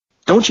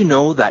Don't you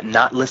know that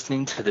not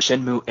listening to the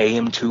Shenmue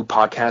AM2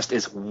 podcast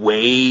is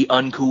way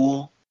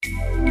uncool?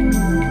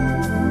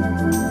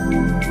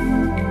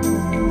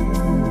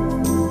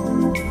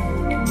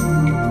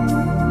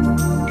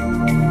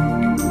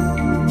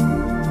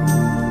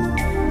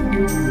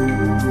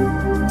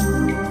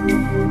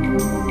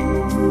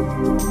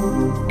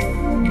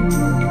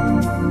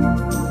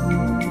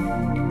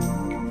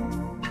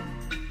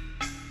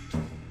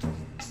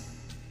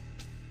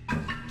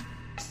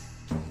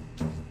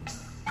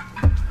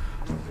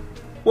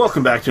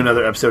 Welcome back to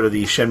another episode of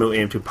the Shenmue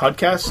AM2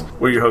 podcast.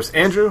 We're your hosts,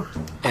 Andrew.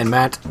 And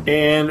Matt.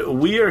 And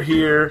we are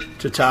here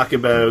to talk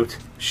about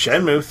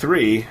Shenmue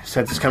 3,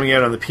 since it's coming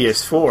out on the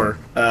PS4.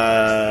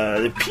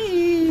 The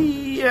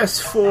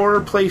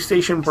PS4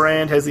 PlayStation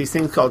brand has these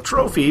things called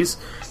trophies,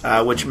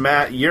 which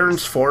Matt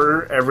yearns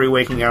for every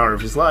waking hour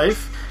of his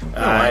life.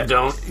 No, I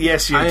don't.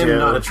 Yes, you do. I am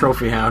not a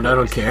trophy hound. I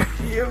don't care.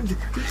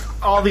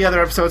 All the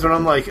other episodes when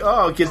I'm like,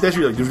 oh, get this,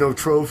 you're like, there's no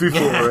trophy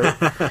for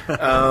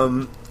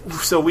it.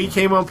 So we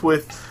came up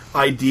with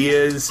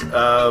ideas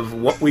of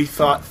what we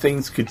thought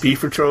things could be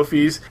for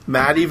trophies.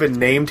 Matt even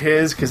named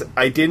his, because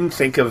I didn't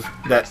think of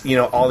that,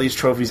 all these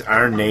trophies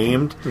are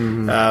named.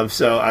 Mm-hmm.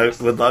 So I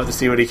would love to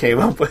see what he came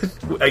up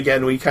with.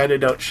 Again, we kind of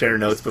don't share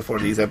notes before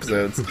these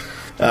episodes.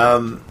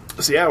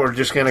 So yeah, we're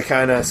just going to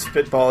kind of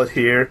spitball it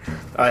here.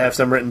 I have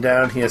some written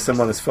down. He has some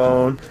on his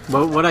phone.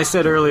 Well, what I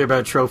said earlier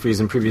about trophies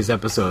in previous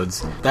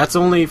episodes, that's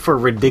only for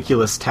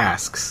ridiculous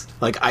tasks.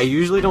 Like, I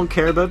usually don't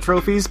care about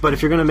trophies, but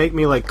if you're going to make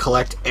me,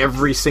 collect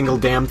every single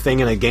damn thing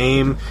in a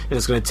game, and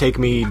it's going to take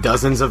me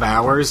dozens of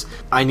hours,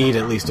 I need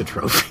at least a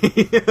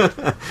trophy.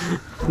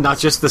 Not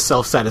just the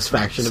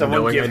self-satisfaction of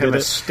knowing I did it. Someone give him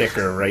a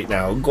sticker right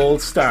now.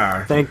 Gold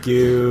star. Thank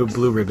you,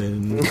 blue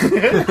ribbon.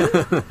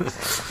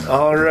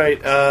 All right,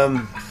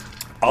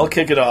 I'll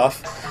kick it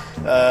off.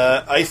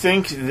 I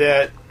think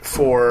that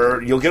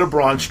you'll get a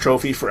bronze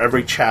trophy for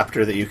every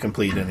chapter that you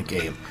complete in a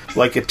game,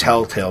 like a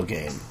Telltale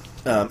game.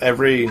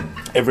 Every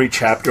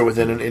chapter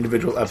within an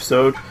individual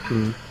episode,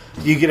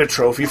 you get a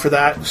trophy for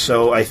that.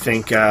 So I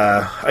think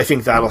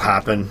that'll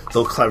happen.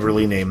 They'll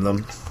cleverly name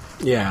them.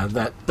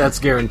 Yeah, that's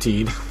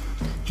guaranteed.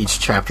 Each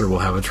chapter will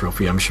have a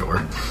trophy, I'm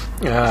sure.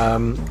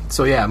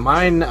 So yeah,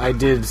 mine, I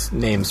did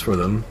names for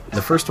them.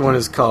 The first one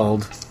is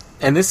called...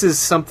 And this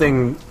is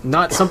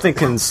not something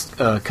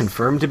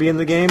confirmed to be in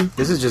the game.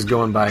 This is just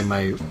going by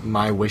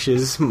my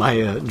wishes,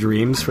 my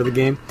dreams for the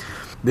game.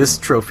 This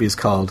trophy is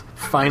called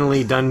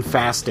Finally Done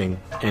Fasting,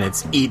 and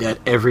it's eat at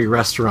every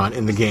restaurant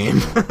in the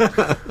game.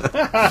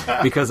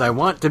 Because I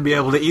want to be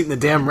able to eat in the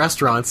damn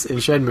restaurants in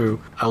Shenmue.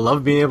 I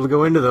love being able to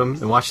go into them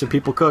and watch the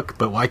people cook,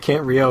 but why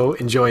can't Ryo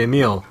enjoy a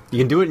meal? You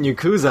can do it in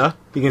Yakuza.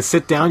 You can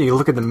sit down, you can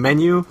look at the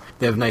menu,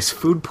 they have nice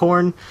food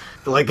porn.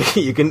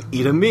 You can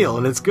eat a meal,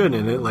 and it's good,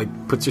 and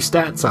it, puts your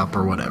stats up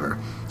or whatever.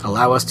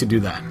 Allow us to do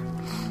that.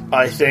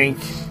 I think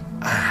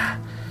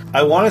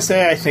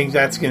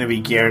that's going to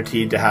be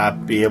guaranteed to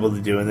be able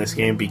to do in this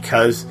game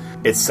because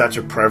it's such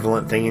a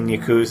prevalent thing in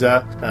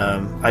Yakuza.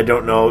 I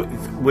don't know,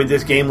 would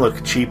this game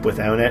look cheap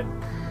without it?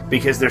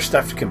 Because there's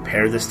stuff to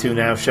compare this to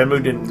now.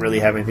 Shenmue didn't really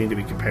have anything to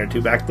be compared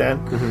to back then.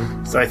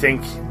 Mm-hmm. So I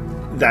think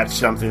that's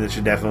something that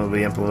should definitely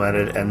be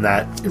implemented, and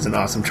that is an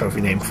awesome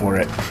trophy name for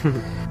it.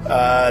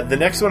 The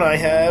next one I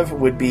have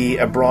would be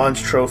a bronze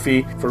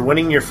trophy for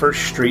winning your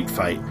first street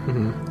fight.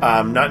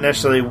 Mm-hmm. Not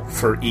necessarily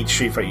for each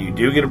street fight you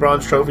do get a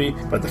bronze trophy,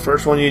 but the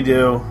first one you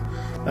do,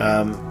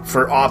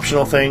 for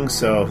optional things,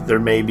 so there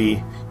may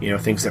be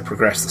things that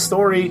progress the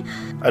story.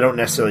 I don't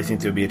necessarily think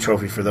there would be a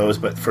trophy for those,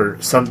 but for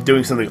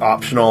doing something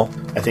optional,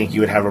 I think you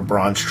would have a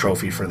bronze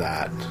trophy for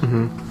that.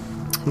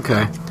 Mm-hmm.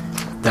 Okay.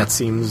 That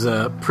seems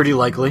pretty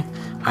likely.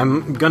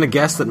 I'm going to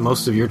guess that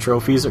most of your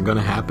trophies are going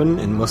to happen,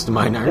 and most of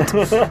mine aren't.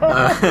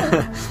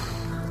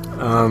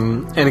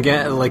 And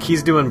again,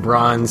 he's doing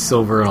bronze,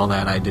 silver, and all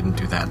that. I didn't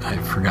do that. I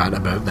forgot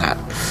about that.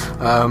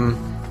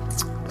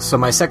 So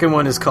my second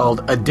one is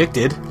called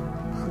Addicted,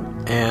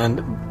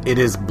 and it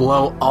is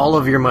blow all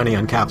of your money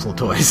on capsule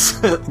toys.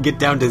 Get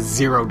down to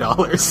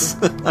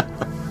 $0.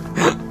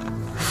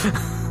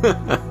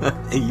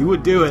 You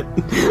would do it.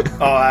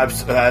 Oh,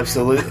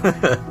 absolutely.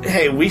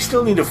 Hey, we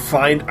still need to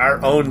find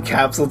our own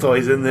capsule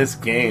toys in this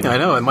game. I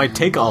know, it might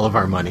take all of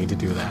our money to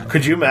do that.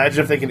 Could you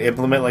imagine if they can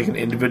implement an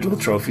individual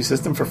trophy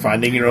system for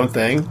finding your own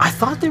thing? I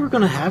thought they were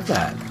going to have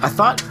that. I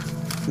thought,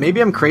 maybe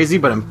I'm crazy,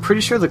 but I'm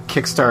pretty sure the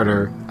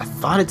Kickstarter, I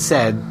thought it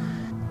said,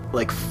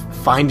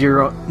 find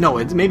your own... No,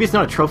 maybe it's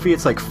not a trophy,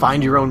 it's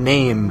find your own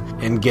name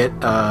and get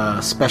a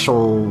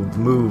special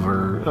move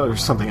or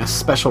something, a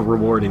special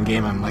reward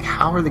in-game. I'm like,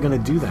 how are they going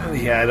to do that?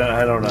 Yeah,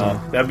 I don't know.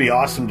 That'd be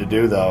awesome to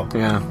do, though.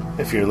 Yeah.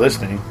 If you're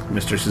listening,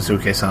 Mr.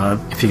 Suzuki-san.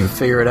 If you can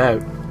figure it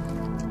out.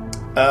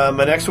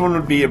 My next one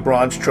would be a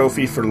bronze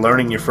trophy for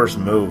learning your first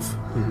move.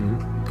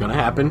 Mm-hmm. Gonna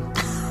happen.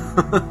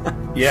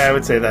 Yeah, I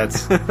would say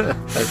that's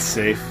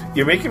safe.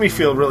 You're making me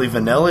feel really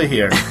vanilla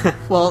here.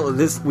 Well,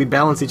 we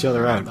balance each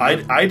other out.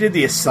 I did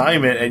the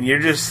assignment, and you're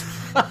just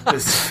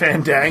this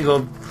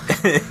fandangled.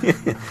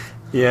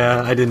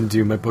 Yeah, I didn't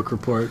do my book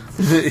report.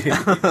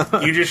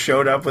 You just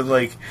showed up with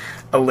like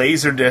a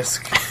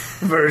Laserdisc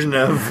version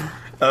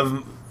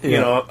of you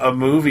know, a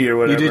movie or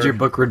whatever. You did your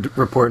book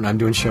report, and I'm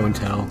doing show and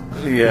tell.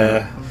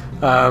 Yeah.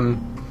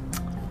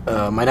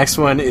 My next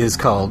one is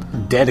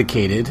called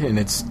Dedicated, and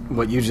it's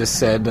what you just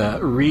said.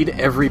 Read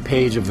every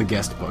page of the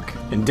guest book.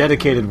 And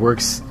Dedicated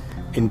works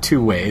in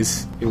two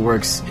ways. It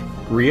works...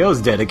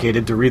 Rio's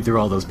dedicated to read through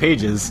all those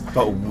pages.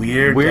 But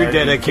we're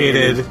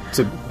dedicated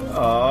to give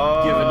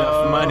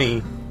enough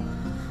money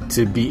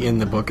to be in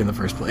the book in the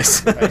first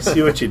place. I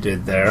see what you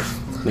did there.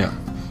 Yeah.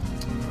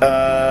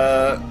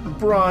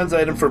 Bronze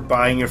item for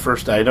buying your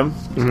first item.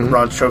 Mm-hmm.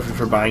 Bronze trophy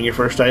for buying your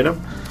first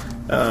item.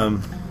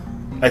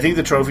 I think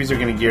the trophies are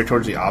going to gear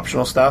towards the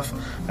optional stuff.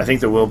 I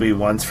think there will be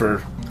ones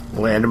for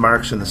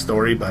landmarks in the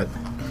story, but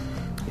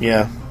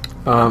yeah.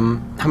 How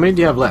many do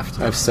you have left?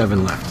 I have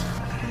 7 left.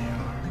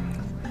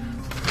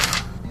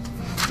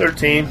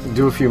 13.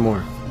 Do a few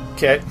more.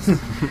 Okay.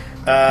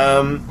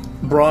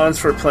 Bronze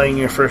for playing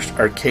your first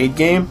arcade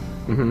game.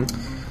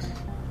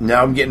 Mm-hmm.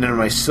 Now I'm getting into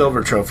my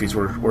silver trophies.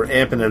 We're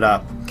amping it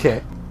up.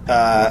 Okay.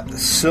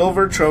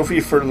 Silver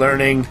trophy for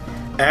learning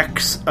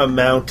X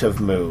amount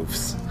of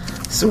moves.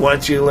 So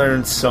once you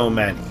learn so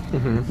many.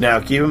 Mm-hmm.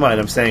 Now keep in mind,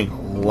 I'm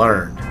saying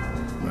learn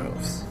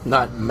moves.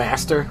 Not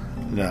master?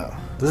 No.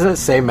 Doesn't it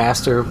say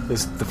master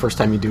is the first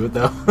time you do it,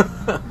 though?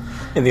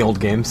 In the old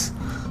games?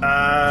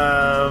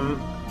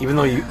 Even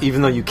though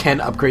you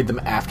can upgrade them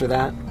after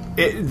that?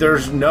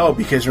 There's no,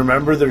 because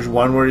remember there's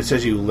one where it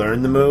says you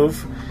learn the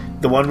move.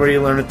 The one where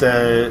you learn at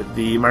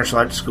the martial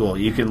arts school.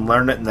 You can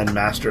learn it and then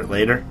master it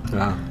later.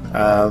 Oh.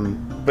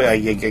 But I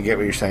get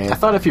what you're saying. I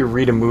thought if you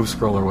read a move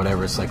scroll or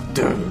whatever, it's like,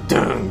 dung,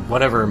 dung,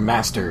 whatever,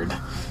 mastered.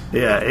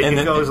 Yeah,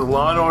 it goes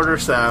Law and Order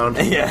sound,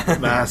 yeah.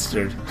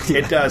 Mastered.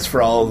 It does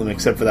for all of them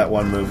except for that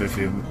one move if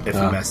you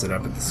mess it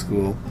up at the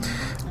school.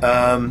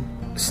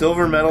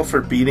 Silver medal for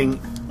beating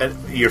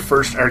your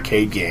first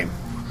arcade game.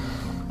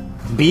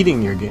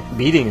 Beating a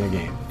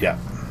game. Yeah.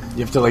 You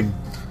have to like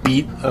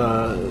beat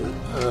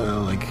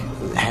like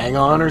hang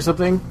on or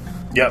something.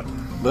 Yep.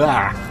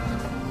 Blah.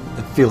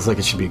 It feels like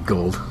it should be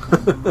gold.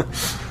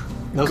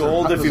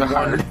 Gold if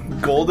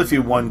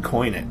you won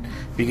coin it.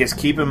 Because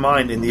keep in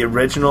mind in the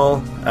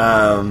original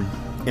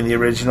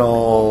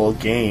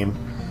game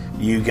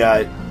you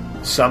got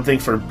something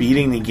for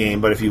beating the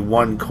game, but if you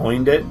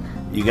coined it,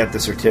 you got the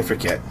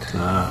certificate.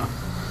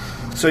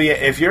 So yeah,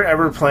 if you're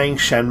ever playing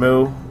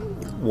Shenmue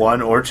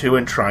 1 or 2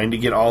 and trying to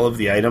get all of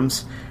the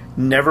items,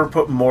 never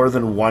put more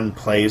than 1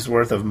 play's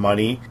worth of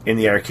money in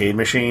the arcade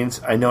machines.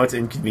 I know it's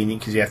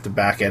inconvenient because you have to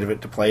back out of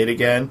it to play it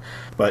again,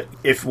 but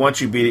if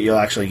once you beat it, you'll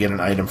actually get an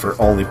item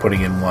for only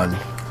putting in one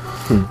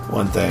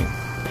thing.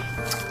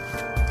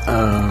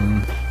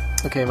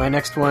 Okay, my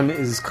next one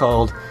is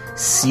called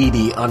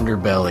Seedy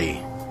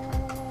Underbelly.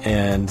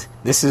 And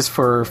this is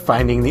for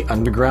finding the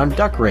underground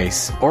duck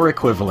race, or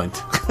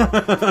equivalent.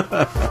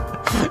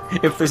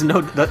 If there's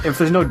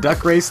no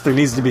duck race, there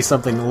needs to be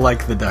something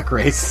like the duck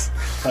race.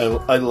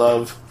 I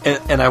love...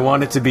 And I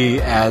want it to be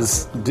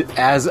as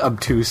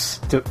obtuse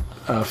to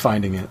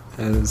finding it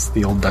as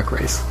the old duck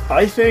race.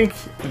 I think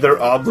they're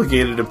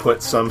obligated to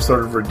put some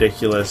sort of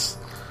ridiculous...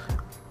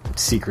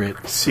 Secret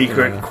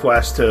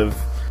quest of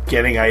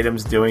getting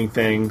items, doing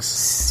things.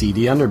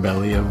 Seedy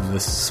underbelly of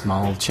this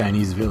small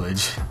Chinese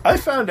village. I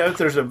found out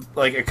there's a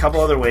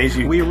couple other ways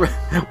you...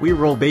 We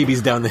roll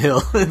babies down the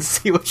hill and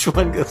see which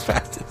one goes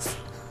fastest.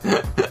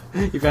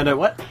 You found out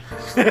what?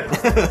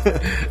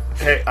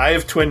 Hey, I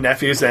have twin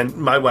nephews, and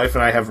my wife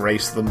and I have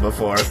raced them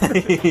before.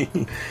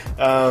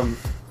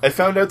 I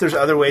found out there's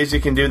other ways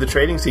you can do the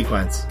trading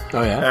sequence.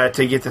 Oh, yeah?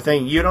 To get the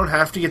thing. You don't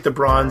have to get the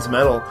bronze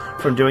medal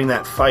from doing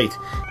that fight.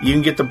 You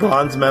can get the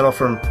bronze medal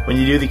from when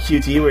you do the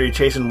QT where you're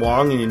chasing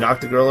Wong and you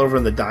knock the girl over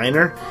in the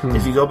diner.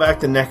 If you go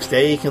back the next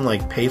day, you can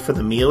pay for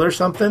the meal or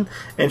something,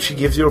 and she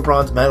gives you a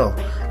bronze medal.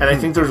 And I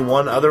think there's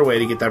one other way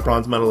to get that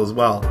bronze medal as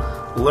well.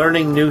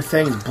 Learning new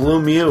things.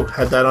 Blue Mew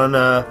had that on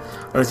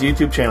his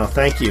YouTube channel.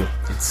 Thank you.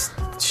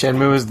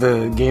 Shenmue is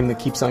the game that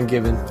keeps on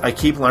giving. I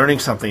keep learning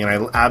something, and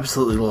I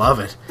absolutely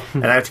love it.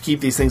 And I have to keep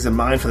these things in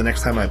mind for the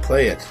next time I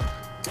play it.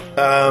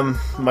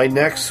 My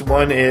next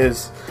one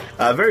is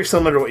very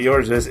similar to what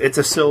yours is. It's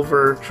a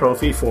silver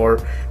trophy for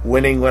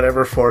winning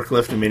whatever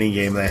forklift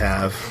minigame they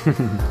have.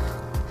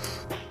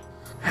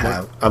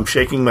 I'm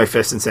shaking my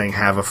fist and saying,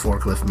 have a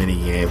forklift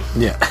minigame.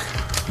 Yeah,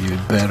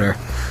 you'd better.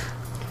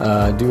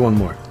 Do one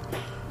more.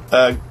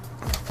 I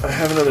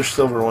have another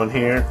silver one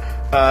here.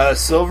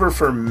 Silver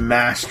for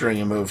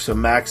mastering a move, so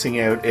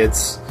maxing out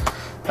its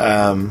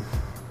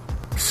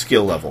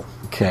skill level.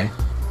 Okay.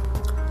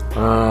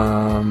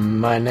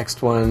 My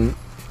next one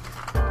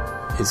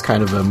is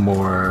kind of a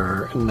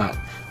more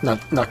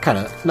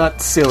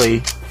not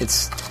silly.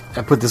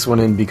 I put this one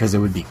in because it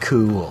would be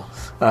cool.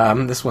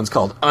 This one's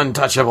called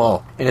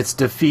Untouchable, and it's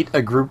defeat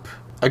a group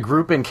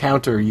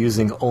encounter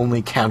using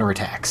only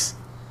counterattacks.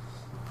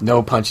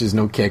 No punches,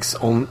 no kicks,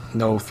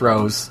 no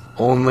throws.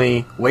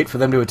 Only wait for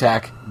them to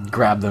attack,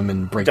 grab them,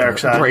 and break their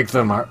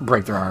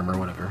arm or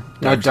whatever.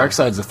 Now,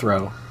 Darkseid's a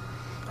throw.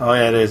 Oh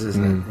yeah, it is,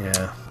 isn't it?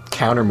 Yeah.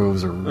 counter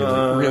moves are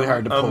really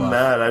hard to pull I'm off.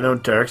 mad. I know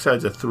Dark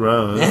Side's a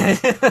throne.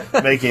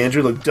 Make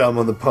Andrew look dumb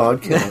on the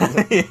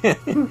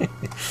podcast.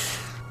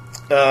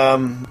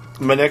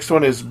 My next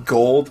one is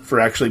gold for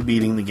actually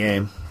beating the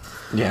game.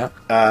 Yeah.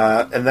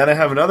 And then I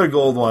have another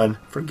gold one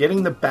for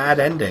getting the bad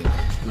ending.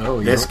 Oh,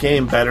 This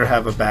game better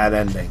have a bad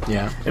ending.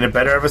 Yeah. And it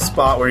better have a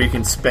spot where you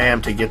can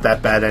spam to get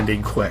that bad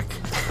ending quick.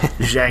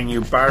 Zhang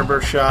Yu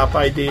barbershop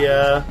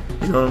idea.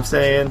 You know what I'm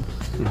saying?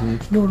 Mm-hmm. You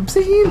know what I'm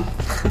saying?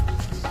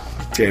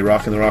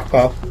 J-Rock and the Rock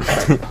Pile.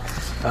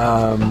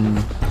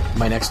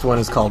 My next one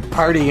is called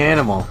Party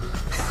Animal.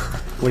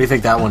 What do you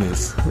think that one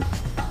is?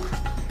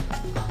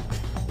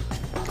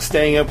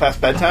 Staying out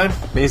past bedtime?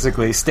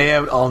 Basically, stay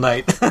out all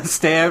night.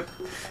 Stay out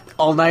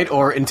all night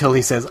or until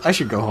he says, I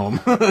should go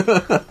home.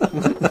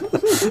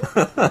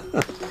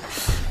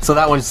 So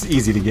that one's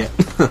easy to get.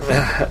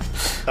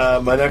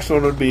 My next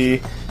one would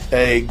be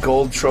a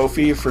gold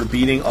trophy for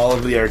beating all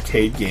of the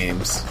arcade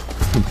games.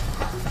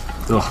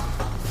 Ugh,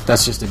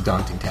 that's just a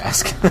daunting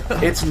task.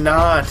 It's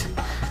not.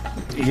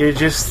 You're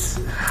just...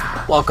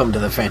 Welcome to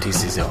the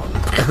Fantasy Zone.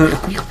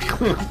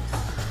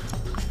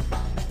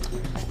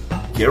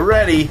 Get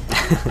ready.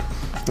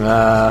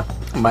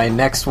 My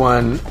next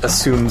one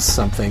assumes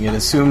something. It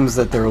assumes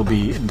that there will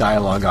be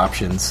dialogue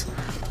options.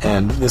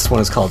 And this one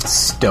is called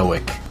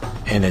Stoic.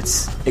 And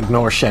it's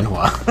ignore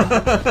Shenhua.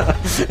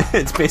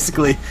 It's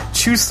basically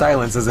choose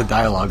silence as a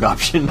dialogue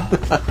option.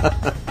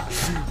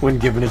 When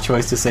given a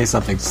choice to say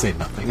something, say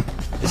nothing.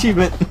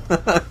 Achievement.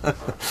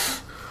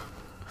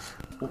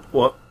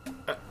 What?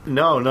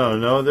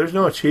 No. There's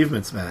no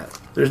achievements, Matt.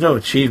 There's no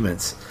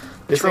achievements.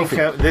 This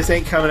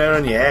ain't coming out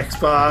on your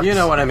Xbox. You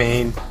know what I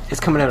mean. It's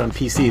coming out on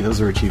PC.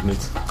 Those are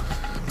achievements.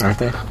 Aren't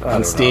they?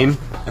 On Steam?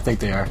 I think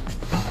they are.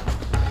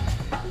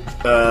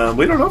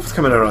 We don't know if it's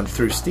coming out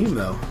through Steam,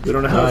 though. We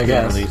don't know how it's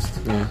getting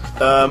released.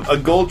 Yeah. A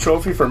gold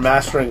trophy for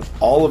mastering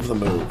all of the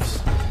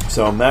moves.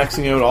 So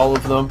maxing out all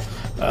of them.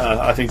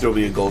 I think there'll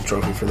be a gold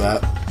trophy for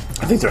that.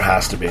 I think there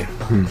has to be.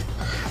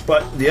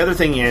 But the other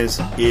thing is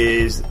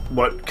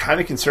what kind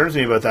of concerns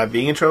me about that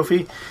being a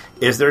trophy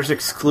is there's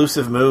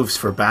exclusive moves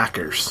for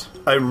backers.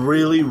 I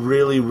really,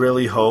 really,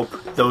 really hope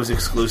those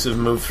exclusive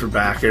moves for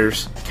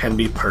backers can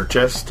be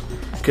purchased.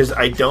 Because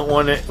I don't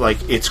want it, like,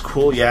 it's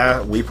cool,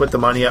 yeah, we put the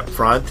money up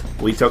front.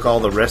 We took all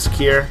the risk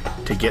here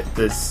to get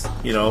this,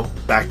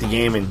 back to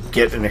game and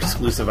get an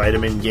exclusive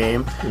item in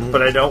game. Mm-hmm.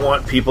 But I don't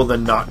want people to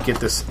not get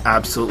this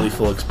absolutely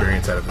full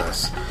experience out of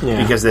this.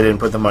 Yeah. Because they didn't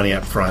put the money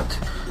up front.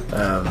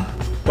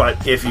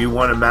 But if you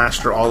want to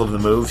master all of the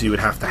moves, you would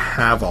have to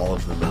have all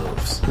of the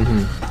moves.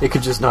 Mm-hmm. It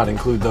could just not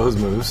include those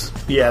moves.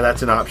 Yeah,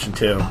 that's an option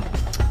too.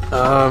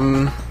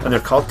 And they're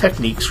called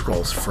technique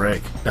scrolls,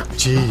 frig. No.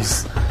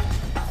 Jeez.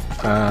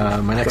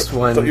 My next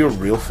one... I thought you were a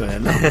real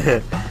fan.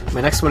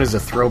 My next one is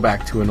a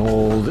throwback to an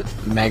old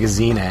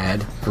magazine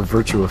ad for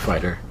Virtua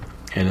Fighter.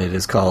 And it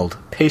is called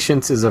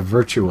Patience is a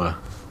Virtua.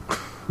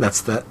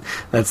 That's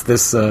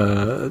this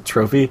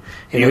trophy.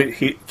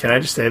 Can I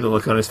just say the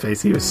look on his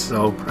face? He was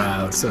so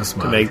proud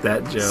to make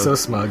that joke. So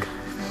smug.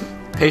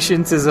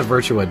 Patience is a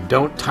Virtua.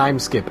 Don't time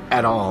skip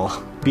at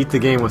all. Beat the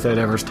game without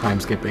ever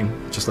time skipping.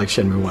 Just like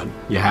Shenmue 1.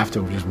 You have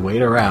to just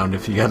wait around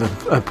if you got an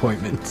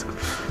appointment.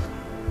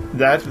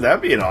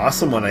 That'd be an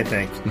awesome one, I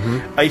think.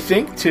 Mm-hmm. I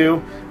think,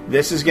 too,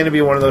 this is going to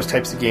be one of those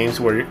types of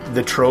games where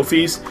the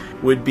trophies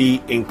would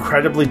be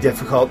incredibly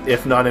difficult,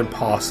 if not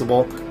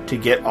impossible, to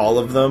get all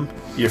of them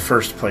your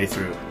first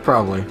playthrough.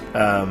 Probably.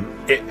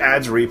 It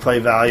adds replay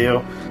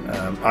value.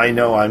 I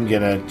know I'm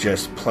going to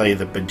just play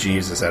the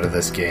bejesus out of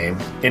this game.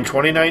 In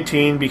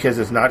 2019, because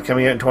it's not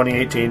coming out in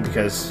 2018,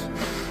 because,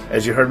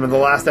 as you heard in the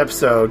last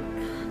episode,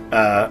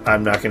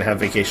 I'm not going to have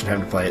vacation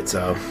time to play it,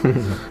 so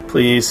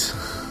please...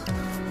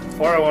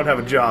 Or I won't have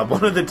a job.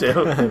 One of the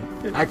two.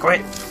 I quit.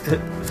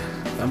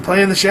 I'm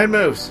playing the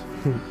Shenmues.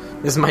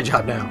 This is my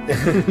job now.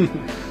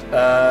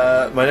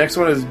 My next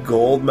one is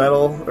gold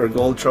medal or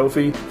gold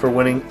trophy for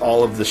winning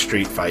all of the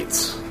street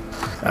fights.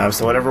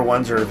 So whatever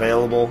ones are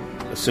available,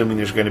 assuming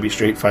there's going to be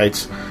street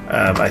fights,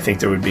 I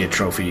think there would be a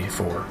trophy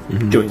for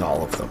doing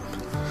all of them.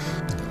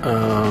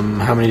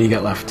 How many do you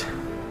got left?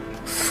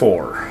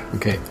 4.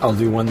 Okay, I'll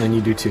do 1, then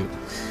you do 2.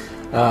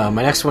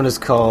 My next one is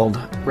called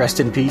Rest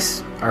in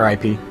Peace,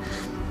 R.I.P.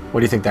 What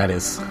do you think that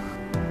is?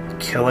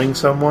 Killing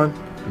someone?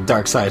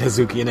 Dark Side,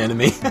 Hazuki, and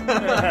enemy.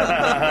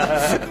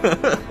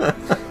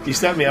 You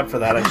set me up for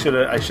that. I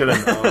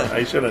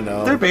should have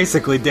known. They're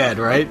basically dead,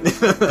 right?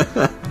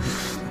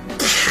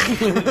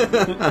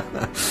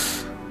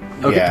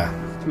 Okay. Yeah.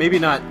 Maybe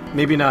not.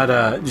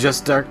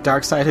 Just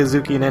Dark Side,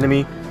 Hazuki, and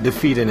enemy.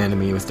 Defeat an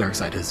enemy with Dark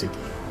Side, Hazuki.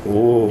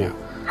 Ooh. Yeah.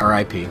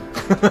 R.I.P.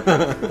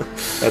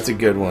 That's a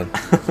good one.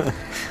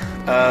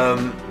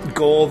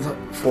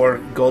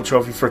 Gold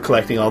trophy for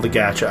collecting all the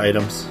gacha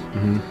items.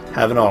 Mm-hmm.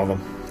 Having all of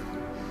them.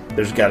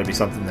 There's got to be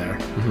something there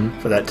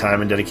for that time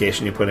and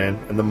dedication you put in,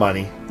 and the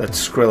money. That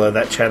Skrilla,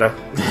 that cheddar.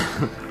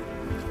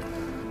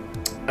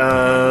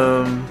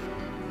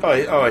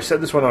 I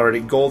said this one already.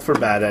 Gold for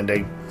bad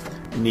ending.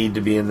 need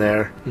to be in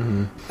there.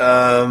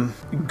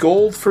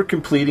 Gold for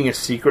completing a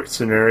secret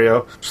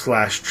scenario /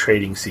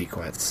 trading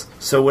sequence.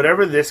 So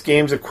whatever this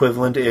game's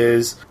equivalent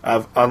is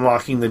of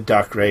unlocking the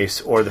duck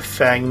race or the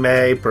Fang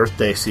Mei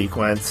birthday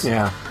sequence.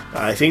 Yeah.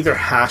 I think there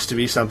has to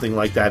be something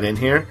like that in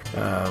here.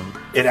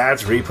 It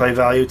adds replay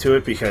value to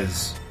it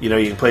because, you know,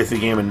 you can play through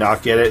the game and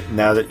not get it.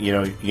 Now that,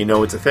 you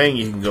know it's a thing,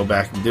 you can go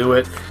back and do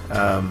it.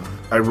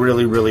 I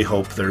really, really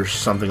hope there's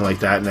something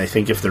like that, and I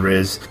think if there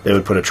is, they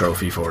would put a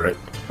trophy for it.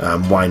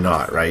 Why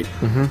not, right?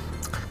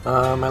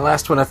 My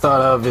last one I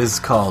thought of is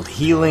called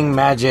Healing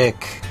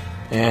Magic,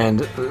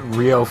 and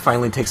Rio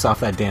finally takes off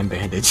that damn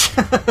bandage,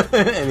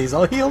 and he's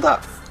all healed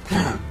up.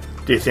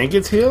 Do you think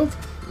it's healed?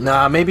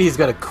 Nah, maybe he's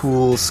got a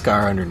cool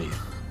scar underneath.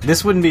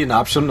 This wouldn't be an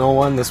optional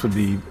one. This would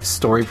be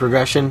story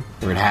progression,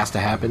 where it has to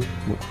happen.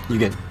 You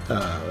get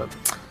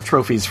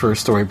trophies for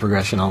story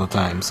progression all the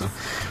time. So,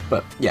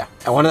 but yeah,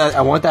 I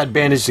want that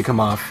bandage to come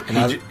off.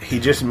 And he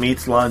just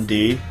meets Lan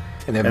Di,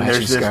 and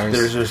there's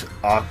this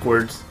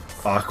awkward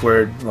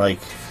like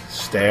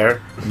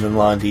stare, and then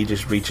Lan Di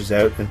just reaches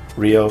out, and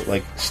Rio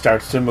like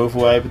starts to move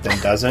away, but then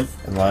doesn't,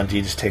 and Lan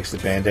Di just takes the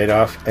Band-Aid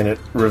off, and it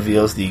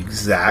reveals the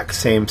exact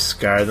same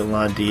scar that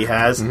Lan Di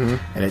has, and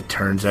it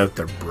turns out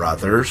they're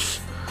brothers.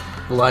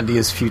 Lan Di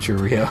is future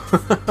Rio.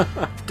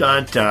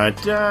 Dun dun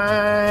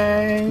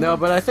dun. No,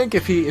 but I think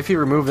if he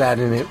removed that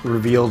and it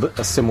revealed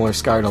a similar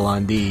scar to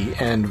Lan Di,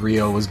 and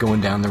Rio was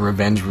going down the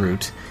revenge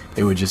route,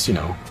 it would just,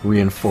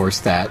 reinforce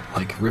that,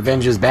 like,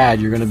 revenge is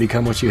bad, you're going to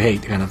become what you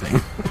hate, kind of thing.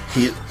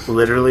 He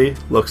literally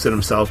looks at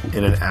himself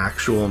in an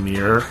actual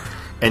mirror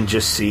and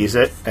just sees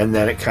it, and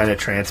then it kind of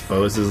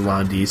transposes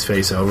Lan Di's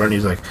face over, and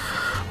he's like,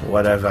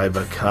 what have I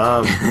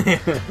become?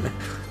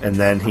 And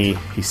then he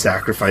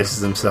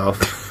sacrifices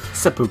himself.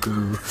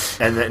 Seppuku.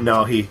 And then,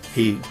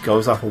 he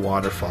goes off a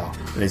waterfall,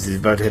 and as he's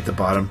about to hit the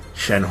bottom,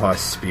 Shenhua's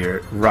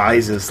spirit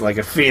rises like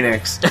a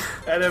phoenix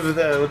out of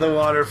the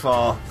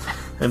waterfall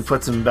and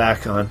puts him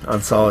back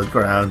on solid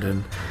ground.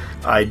 And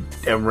I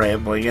am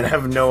rambling and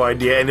have no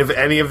idea. And if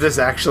any of this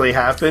actually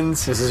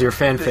happens... This is your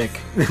fanfic.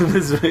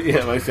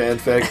 Yeah, my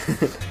fanfic.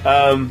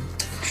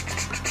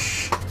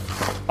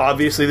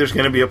 Obviously, there's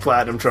going to be a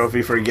platinum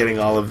trophy for getting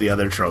all of the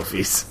other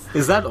trophies.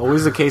 Is that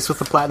always the case with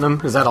the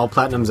platinum? Is that all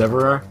platinums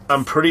ever are?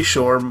 I'm pretty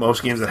sure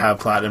most games that have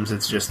platinums,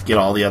 it's just get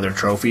all the other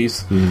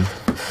trophies.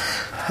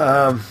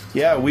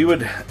 Yeah, we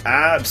would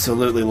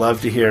absolutely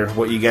love to hear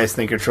what you guys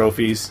think are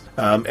trophies.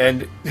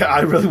 And I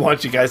really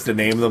want you guys to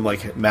name them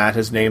like Matt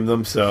has named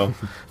them. So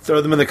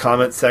throw them in the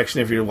comments section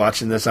if you're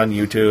watching this on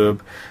YouTube.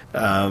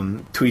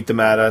 Tweet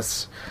them at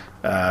us.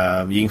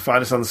 You can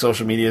find us on the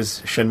social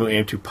medias, Shenmue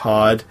AM2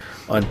 Pod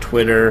on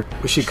Twitter.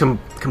 We should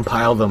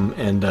compile them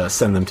and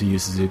send them to Yu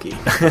Suzuki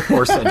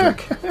or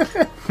Cedric.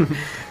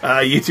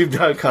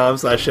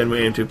 YouTube.com/Shenmue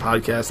AM2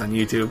 Podcast on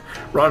YouTube.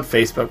 We're on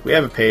Facebook. We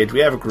have a page. We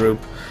have a group.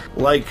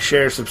 Like,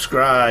 share,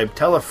 subscribe.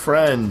 Tell a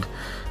friend.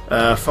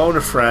 Phone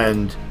a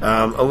friend.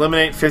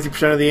 Eliminate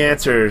 50% of the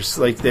answers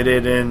like they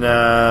did in...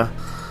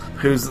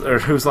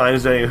 Whose line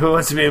is it? Who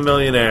Wants to Be a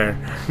Millionaire?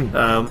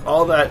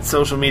 All that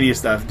social media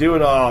stuff. Do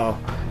it all.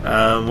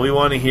 We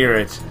want to hear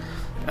it.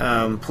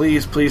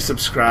 Please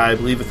subscribe.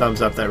 Leave a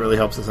thumbs up. That really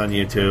helps us on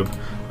YouTube.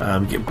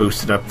 Get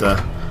boosted up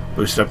the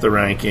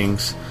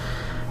rankings.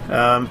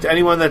 To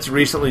anyone that's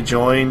recently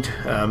joined,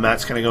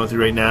 Matt's kind of going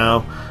through right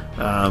now.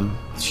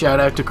 Shout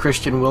out to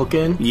Christian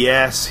Wilkin.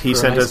 Yes, he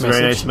sent us a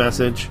very nice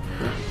message.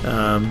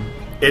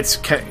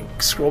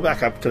 Scroll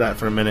back up to that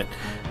for a minute.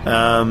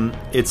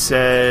 It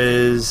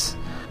says,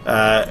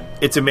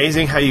 it's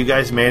amazing how you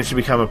guys managed to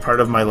become a part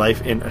of my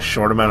life in a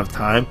short amount of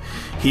time.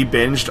 He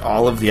binged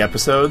all of the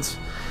episodes,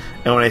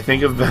 and when I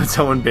think about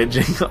someone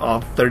binging all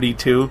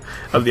 32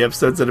 of the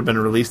episodes that have been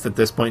released at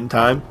this point in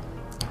time,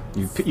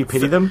 you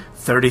pity them?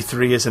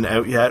 33 isn't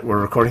out yet. We're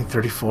recording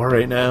 34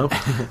 right now.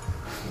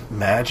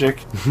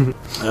 Magic.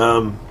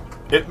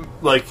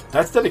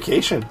 That's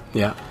dedication.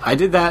 Yeah, I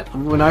did that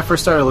when I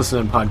first started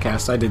listening to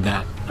podcasts. I did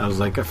that.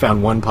 I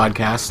found one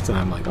podcast, and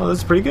I'm like, oh,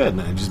 that's pretty good,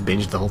 and I just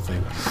binged the whole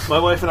thing. My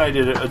wife and I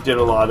did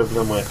a lot of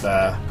them with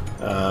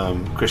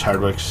Chris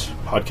Hardwick's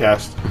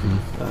podcast.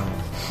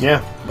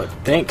 Yeah, but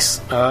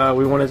thanks.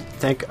 We want to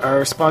thank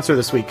our sponsor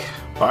this week,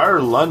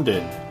 Bar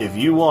London. If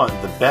you want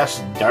the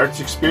best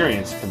darts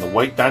experience in the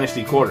White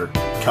Dynasty Quarter,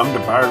 come to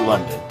Bar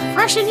London.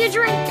 Freshen your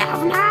drink,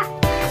 Governor.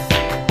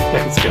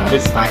 Thanks,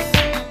 guys.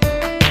 Bye.